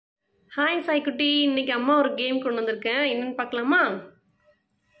Hi சாய்க்குட்டி, இன்னைக்கு அம்மா ஒரு கேம் கொண்டு வந்திருக்கேன். என்னன்னு பார்க்கலாமா?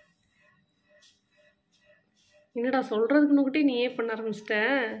 என்னடா சொல்றதுக்கு முன்னாடி நீயே பண்ண ஆரம்பிச்சிட்ட.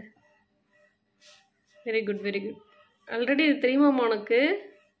 Very good very good. Already இது தெரியுமாம்மா உனக்கு?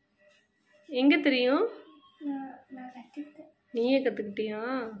 எங்கே தெரியும்? நீயே கற்றுக்கிட்டியா?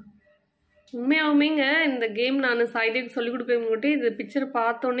 உண்மையாகவுமேங்க இந்த கேம் நான் சாய்தேவுக்கு சொல்லிக் கொடுப்பேன். இது பிக்சர்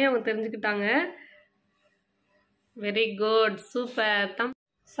பார்த்தோன்னே அவங்க தெரிஞ்சுக்கிட்டாங்க. Very good, super.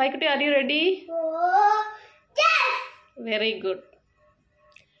 சாய்க்குட்டி, are you ready? Very good.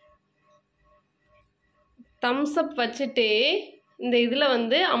 Thums அப் வச்சுட்டு இந்த இதில்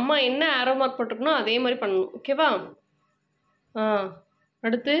அம்மா என்ன ஆரோ மார்க் போட்டிருக்கணும் அதே மாதிரி பண்ணணும். ஓகேவா?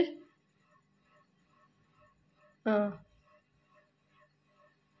 அடுத்து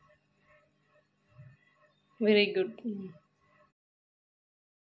வெரி குட்.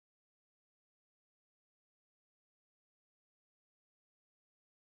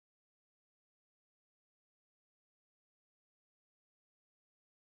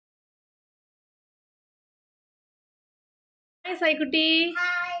 ஹாய் சாய்க்குட்டி,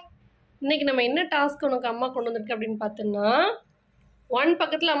 இன்னைக்கு நம்ம என்ன டாஸ்க் உனக்கு அம்மா கொண்டு வந்திருக்கு அப்படின்னு பார்த்தோம்னா, 1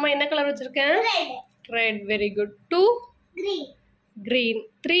 பக்கத்தில் அம்மா என்ன கலர் வச்சிருக்கேன்? Red. Very good. 2 green.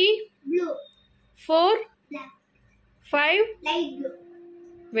 3 4 5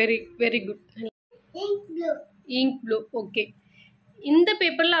 very very good. Ink blue. Okay. இந்த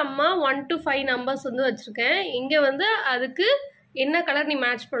பேப்பரில் அம்மா 1 to 5 நம்பர்ஸ் வச்சுருக்கேன். இங்கே அதுக்கு என்ன கலர் நீ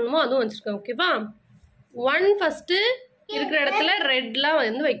மேட்ச் பண்ணணுமோ அதுவும் வச்சுருக்கேன். ஓகேவா? 1 ஃபஸ்ட்டு இருக்கிற இடத்துல ரெட்லாம்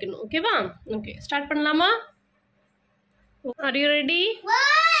வைக்கணும். ஓகேவா? ஓகே, ஸ்டார்ட் பண்ணலாமா? Are you ready?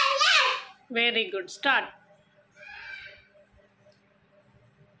 Very good, start.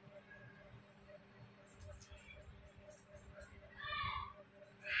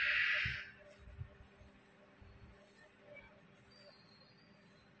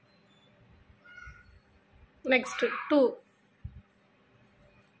 Next 2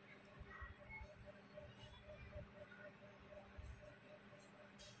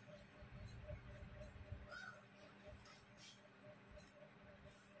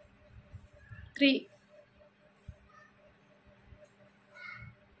 3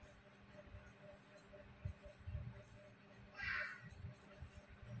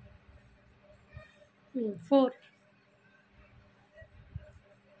 4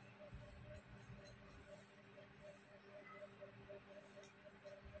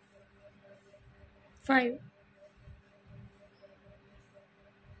 5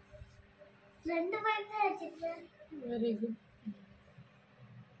 very good.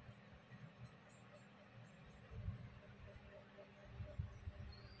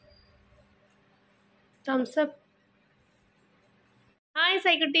 thumbs up. Hi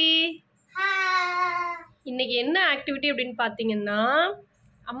சாய்க்குட்டி, இன்னைக்கு என்ன ஆக்டிவிட்டி அப்படின்னு பார்த்தீங்கன்னா,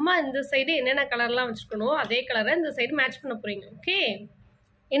 அம்மா இந்த சைடு என்னென்ன கலர்லாம் வச்சுருக்கணும் அதே கலரை இந்த சைடு மேட்ச் பண்ண போறீங்க. ஓகே?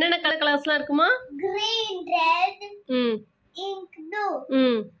 என்னென்ன கலர்ஸ்லாம் இருக்குமா? green, red, ink blue,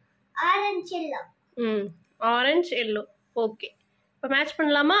 orange, yellow. Orange yellow. Okay, இப்போ மேட்ச்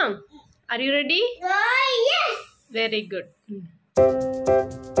பண்ணலாமா? Are you ready? Yes. Very good.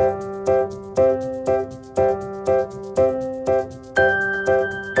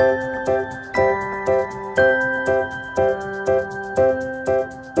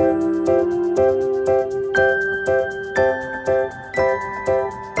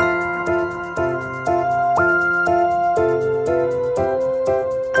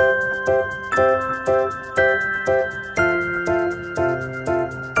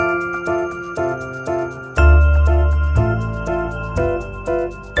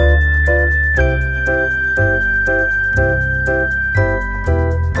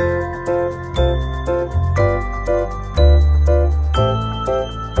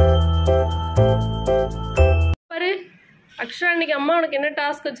 Akshara, இன்னைக்கு அம்மா உனக்கு என்ன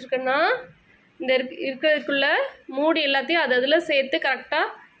டாஸ்க் வச்சுருக்கேன்னா, இந்த இருக்கிறதுக்குள்ள மூடி எல்லாத்தையும் அதில் சேர்த்து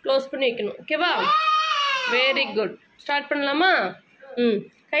கரெக்டாக க்ளோஸ் பண்ணி வைக்கணும். ஓகேவா? Very good. ஸ்டார்ட் பண்ணலாமா?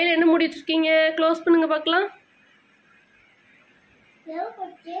 கையில் என்ன மூடி வச்சுருக்கீங்க? க்ளோஸ் பண்ணுங்க பார்க்கலாம்.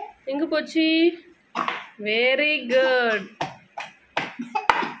 எங்கே போச்சு? Very good.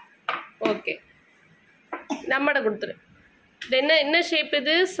 ஓகே, நம்மட கொடுத்துரு. இது என்ன ஷேப்?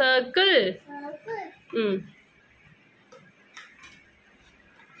 இது circle.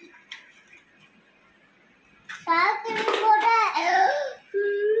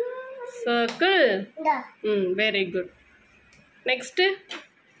 circle. Very good. Next.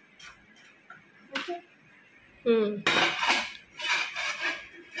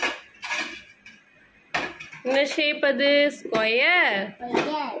 என்ன ஷேப் அது? ஸ்கொயர்.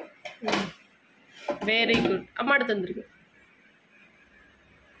 Very good. அம்மா எடுத்து வந்துருக்கு.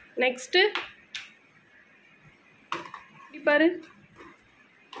 நெக்ஸ்ட்டு பாரு.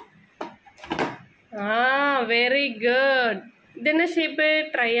 Very good. இது என்ன shape?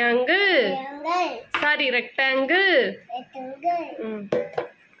 Triangle. Sorry, rectangle.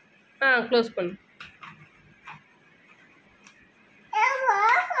 Close பண்ணு.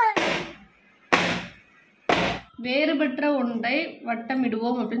 வேறுபட்ட ஒன்றை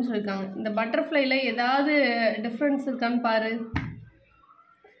வட்டமிடுவோம் அப்படின்னு சொல்லியிருக்காங்க. இந்த பட்டர்ஃப்ளைல ஏதாவது டிஃப்ரென்ஸ் இருக்கான்னு பாரு.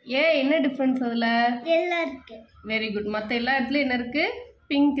 என்ன டிஃப்ரென்ஸ் அதில்? எல்லாம் இருக்கு. Very good. மற்ற எல்லா இடத்துலையும் என்ன இருக்கு?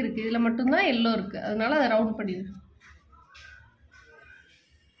 பிங்க் இருக்கு. இதில் மட்டும்தான் எல்லோ இருக்கு. அதனால அதை ரவுண்ட் பண்ணிடு.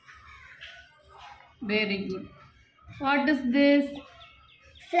 Very good. What is this?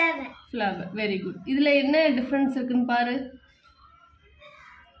 Flower. Flower. Very good. இதில் என்ன டிஃப்ரென்ஸ் இருக்குன்னு பாரு.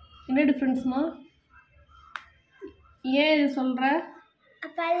 என்ன டிஃப்ரென்ஸ்மா? ஏன் இது சொல்கிற?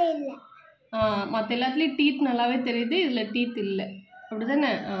 அப்பாலே இல்லை. மற்ற எல்லாத்துலேயும் டீத் நல்லாவே தெரியுது, இதில் டீத் இல்லை. அப்படி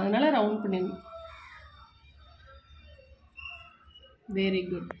தானே? அதனால ரவுண்ட் பண்ணிடணும். Very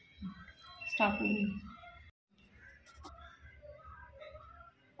good. ஸ்டாப் பண்ணி.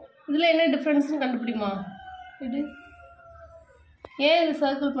 இதில் என்ன டிஃப்ரென்ஸ்னு கண்டுபிடிமா. இது ஏன் இது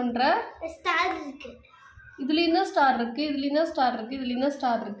சர்க்கிள் பண்ணுற? ஸ்டார் இருக்கு. இதுலேயும் தான் ஸ்டார் இருக்குது, இதுலேயும் தான் ஸ்டார் இருக்குது, இதுலேயும் தான்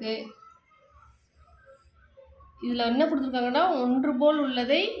ஸ்டார் இருக்குது. இதில் என்ன கொடுத்துருக்காங்கன்னா, ஒன்று போல்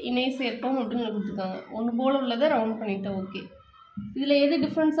உள்ளதை இணை சேர்ப்போம் அப்படின்னு கொடுத்துருக்காங்க. ஒன்று போல் உள்ளதை ரவுண்ட் பண்ணிட்டோம். ஓகே. இதில் எது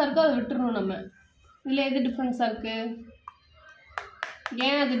டிஃப்ரென்ஸாக இருக்கோ அதை விட்டுறணும் நம்ம. இதில் எது டிஃப்ரென்ஸாக இருக்குது?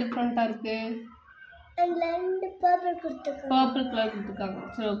 ஏன் அது டிஃப்ரெண்ட்டாக இருக்குது? பர்பிள் கலர் கொடுத்துருக்காங்க.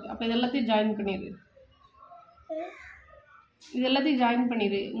 சரி, ஓகே. அப்போ இது எல்லாத்தையும் ஜாயின் பண்ணிடு. இது எல்லாத்தையும் ஜாயின்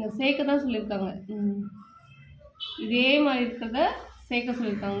பண்ணிடு. இங்கே சேர்க்க தான் சொல்லியிருக்காங்க. இதே மாதிரி இருக்கிறத சேர்க்க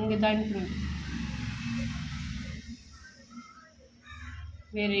சொல்லியிருக்காங்க. இங்கே ஜாயின் பண்ணிடு.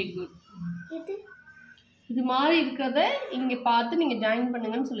 Very good. இது மாதிரி இருக்கிறத இங்கே பார்த்து நீங்கள் ஜாயின்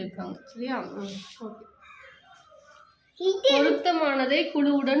பண்ணுங்கன்னு சொல்லியிருக்காங்க. சரியா? ஓகே. பொருத்தமானதை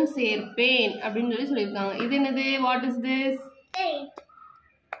குழுவுடன் சேர்ப்பேன் அப்படின்னு சொல்லியிருக்காங்க. இது என்னது? What is this?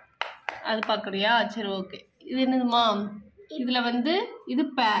 அது பார்க்குறியா? சரி, ஓகே. இது என்னதுமா? இதில் வந்து இது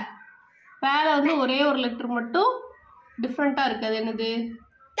பேல வந்து ஒரே ஒரு லெட்டர் மட்டும் டிஃப்ரெண்ட்டாக இருக்குது. அது என்னது?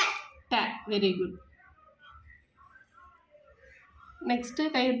 ட. Very good.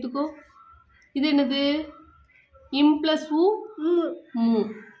 நெக்ஸ்ட்டு கை எடுத்துக்கோ. இது என்னது? இம் ப்ளஸ் ஊ மூ.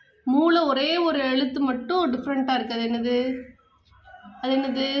 மூல ஒரே ஒரு எழுத்து மட்டும் டிஃப்ரெண்ட்டாக இருக்குது. அது என்னது? அது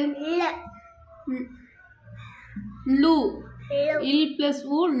என்னது? லூ. இல் ப்ளஸ்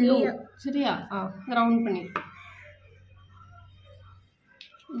ஊ லூ. சரியா? ரவுண்ட் பண்ணி.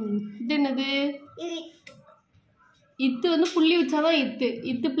 இது என்னது? இத்து வந்து புள்ளி வச்சாதான் இத்து.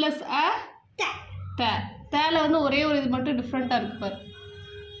 இத்து ப்ளஸ் அ த. தேல வந்து ஒரே ஒரு இது மட்டும் டிஃப்ரெண்ட்டாக இருக்கு பாரு.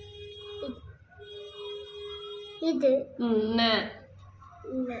 இது ந.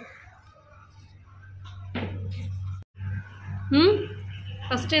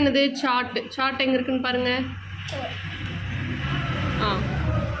 ஃபர்ஸ்ட் என்னது? சார்ட். சார்ட் எங்கே இருக்குன்னு பாருங்க.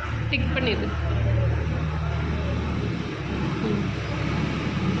 டிக் பண்ணிடு.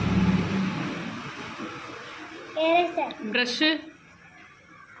 ப்ரஷ்ஷு.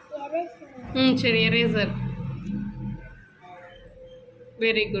 சரி, eraser.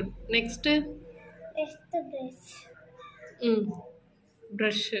 Very good. Next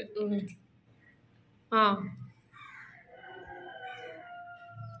brush.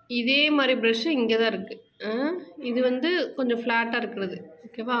 இதே மாதிரி ப்ரஷ்ஷு இங்கே தான் இருக்குது. இது வந்து கொஞ்சம் ஃப்ளாட்டாக இருக்கிறது.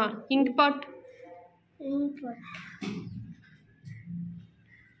 ஓகேவா? இங்க் பாட்.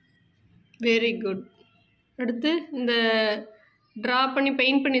 Very good. அடுத்து இந்த ட்ரா பண்ணி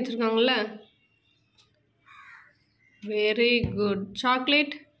பெயிண்ட் பண்ணி வச்சுருக்காங்கல்ல. Very good.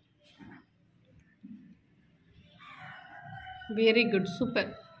 Chocolate. Very good.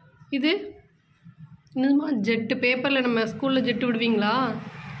 Super. இது என்னதுமா? ஜெட்டு. பேப்பரில் நம்ம ஸ்கூலில் ஜெட்டு விடுவீங்களா?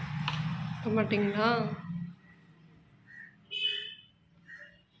 விட மாட்டிங்களா?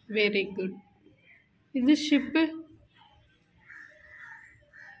 Very good. இது ஷிப்பு.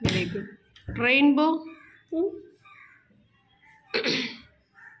 Very good. ரெயின்போ.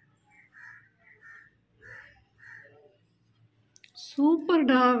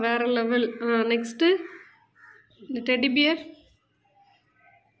 சூப்பர்டா, வேற லெவல். நெக்ஸ்ட்டு இந்த டெடி பியர்.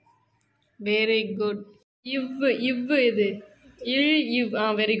 Very good. இவ்வு இது இவ்.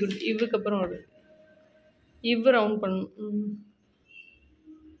 Very good. இவ்வுக்கு அப்புறம் ஒரு இவ் ரவுண்ட் பண்ணணும்.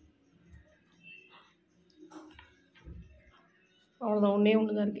 அவ்வளோதான், ஒன்றே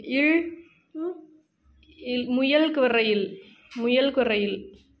ஒன்று தான் இருக்குது. முயலுக்கு வர்ற இல். முயலுக்கு வர்ற இல்.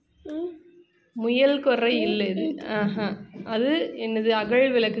 முயலுக்கு வர்ற இல்லை இது. அது என்னது? அகழ்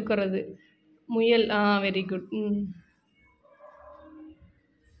விளக்குக்கு வர்றது முயல். Very good.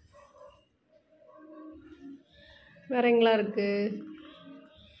 வேற எங்கெல்லாம் இருக்கு?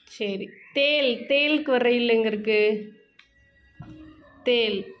 சரி, தேல். தேலுக்கு வர யில் எங்கே இருக்கு?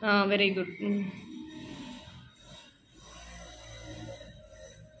 தேல். Very good.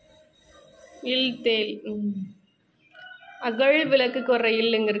 இல் தேல். அகழ் விளக்குக்கு வர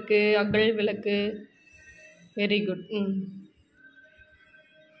யில் எங்கே இருக்கு? அகழ் விளக்கு. Very good.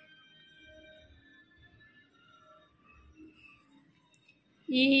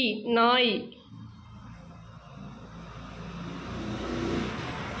 ஈ நாய்.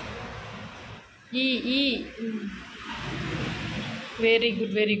 ஈ ஈ. Very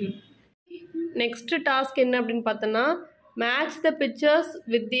good, very good. Next task என்ன அப்படின்னு பார்த்தோன்னா, match the pictures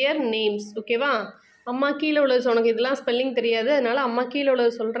with their names. ஓகேவா? அம்மா கீழே உள்ளது, உனக்கு இதெல்லாம் ஸ்பெல்லிங் தெரியாது, அதனால் அம்மா கீழே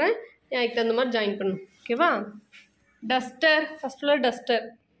உள்ளது சொல்கிறேன், எனக்கு தகுந்த மாதிரி ஜாயின் பண்ணும். ஓகேவா? டஸ்டர். ஃபஸ்ட் உள்ள duster.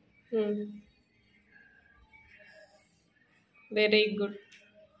 Very good.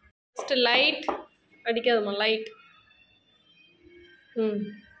 Next light. அடிக்காதம்மா, light.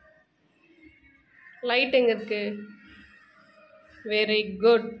 Light எங்கே இருக்கு? Very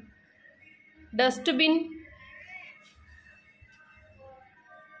good. Dustbin.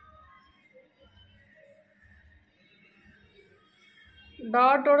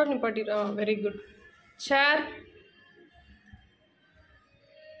 டாட்டோட நிப்பாட்டிடா. Very good. சேர்.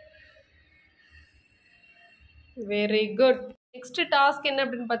 Very good. நெக்ஸ்ட் டாஸ்க் என்ன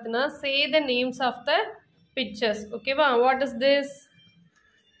அப்படின்னு பார்த்தீங்கன்னா, சே the names of the pictures. ஓகேவா? What is this?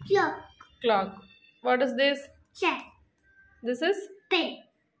 Clock. Clock. What is this? Chair. This is? Pen.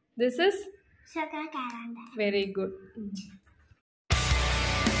 This is? Sugar calendar. Very good.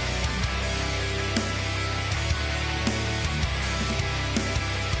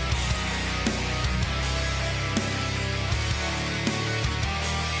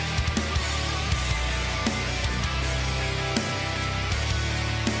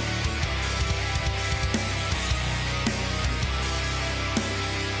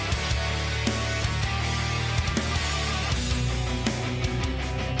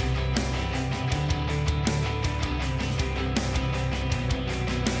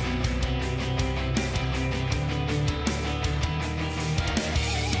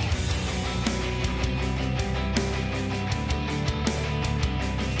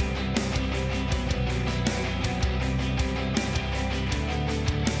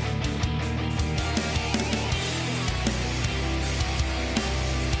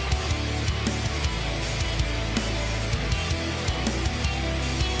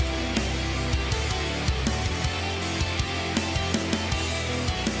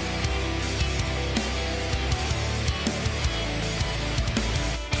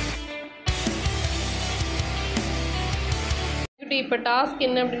 இப்போ task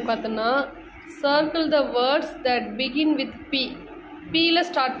என்ன அப்படின்னு பார்த்தோன்னா, circle the words that begin with B. பியில்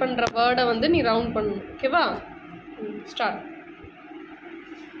start பண்ணுற வேர்டை வந்து நீ ரவுண்ட் பண்ணணும். ஓகேவா? ஸ்டார்ட்.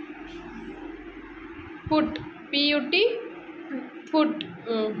 புட். பியூட்டி. புட்.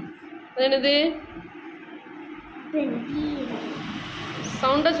 அது என்னது?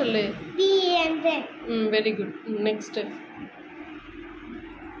 சவுண்டாக சொல்லு. Very good. நெக்ஸ்ட்டு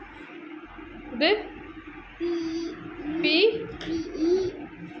இது P.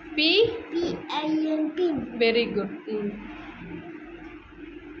 P. Pin. Very good.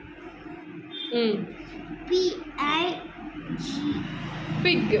 P-I-G.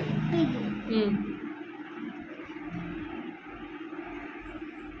 Pig. Pig.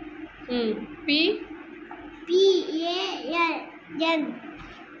 P. P-A-N.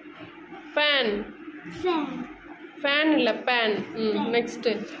 Fan. Fan. Fan illa pan. Next.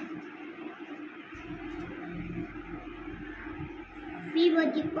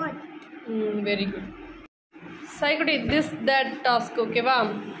 P-body pot. Very good. Psychody, this, that task, okay va?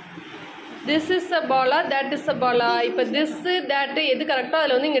 This is a ball, that is a ball. இப்போ this, that எது கரெக்டோ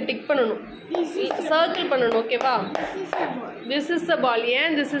அதில் வந்து இங்கே tick பண்ணணும், circle பண்ணணும். ஓகேவா? This is a ball.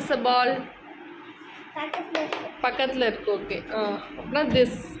 ஏன் this is a ball? பக்கத்தில் இருக்கு. ஓகே. அப்படின்னா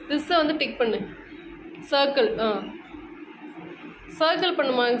திஸ்ஸை வந்து டிக் பண்ணு. சர்க்கிள். சர்க்கிள்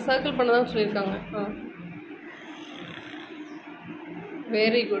பண்ணுமா? சர்க்கிள் பண்ண தான் சொல்லியிருக்காங்க.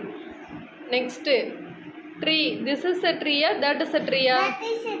 Very good. Next tree. This is a ட்ரீயா? That is a ட்ரீயா?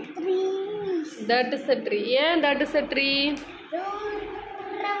 That is a tree. ஏன் that is a tree?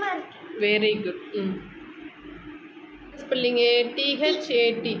 Very good. Spelling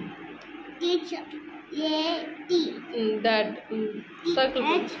THAT. That. Circle.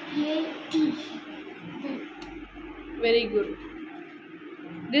 Very good.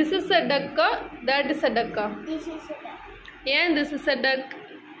 This is a duck. That is a duck. This is a duck. ஏன் this is a duck?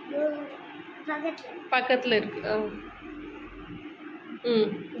 பக்கத்தில் இருக்கு.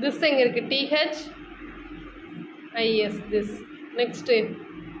 this எங்கே இருக்கு? THIS. I, yes, this. Next.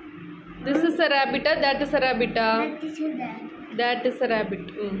 This is a rabbit. That is a rabbit. That is a dad. That is a rabbit.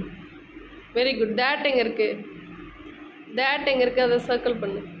 Very good. That எங்க இருக்கு? That எங்க இருக்கு? அதை சர்க்கிள்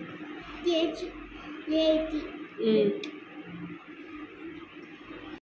பண்ணு. H, A, T.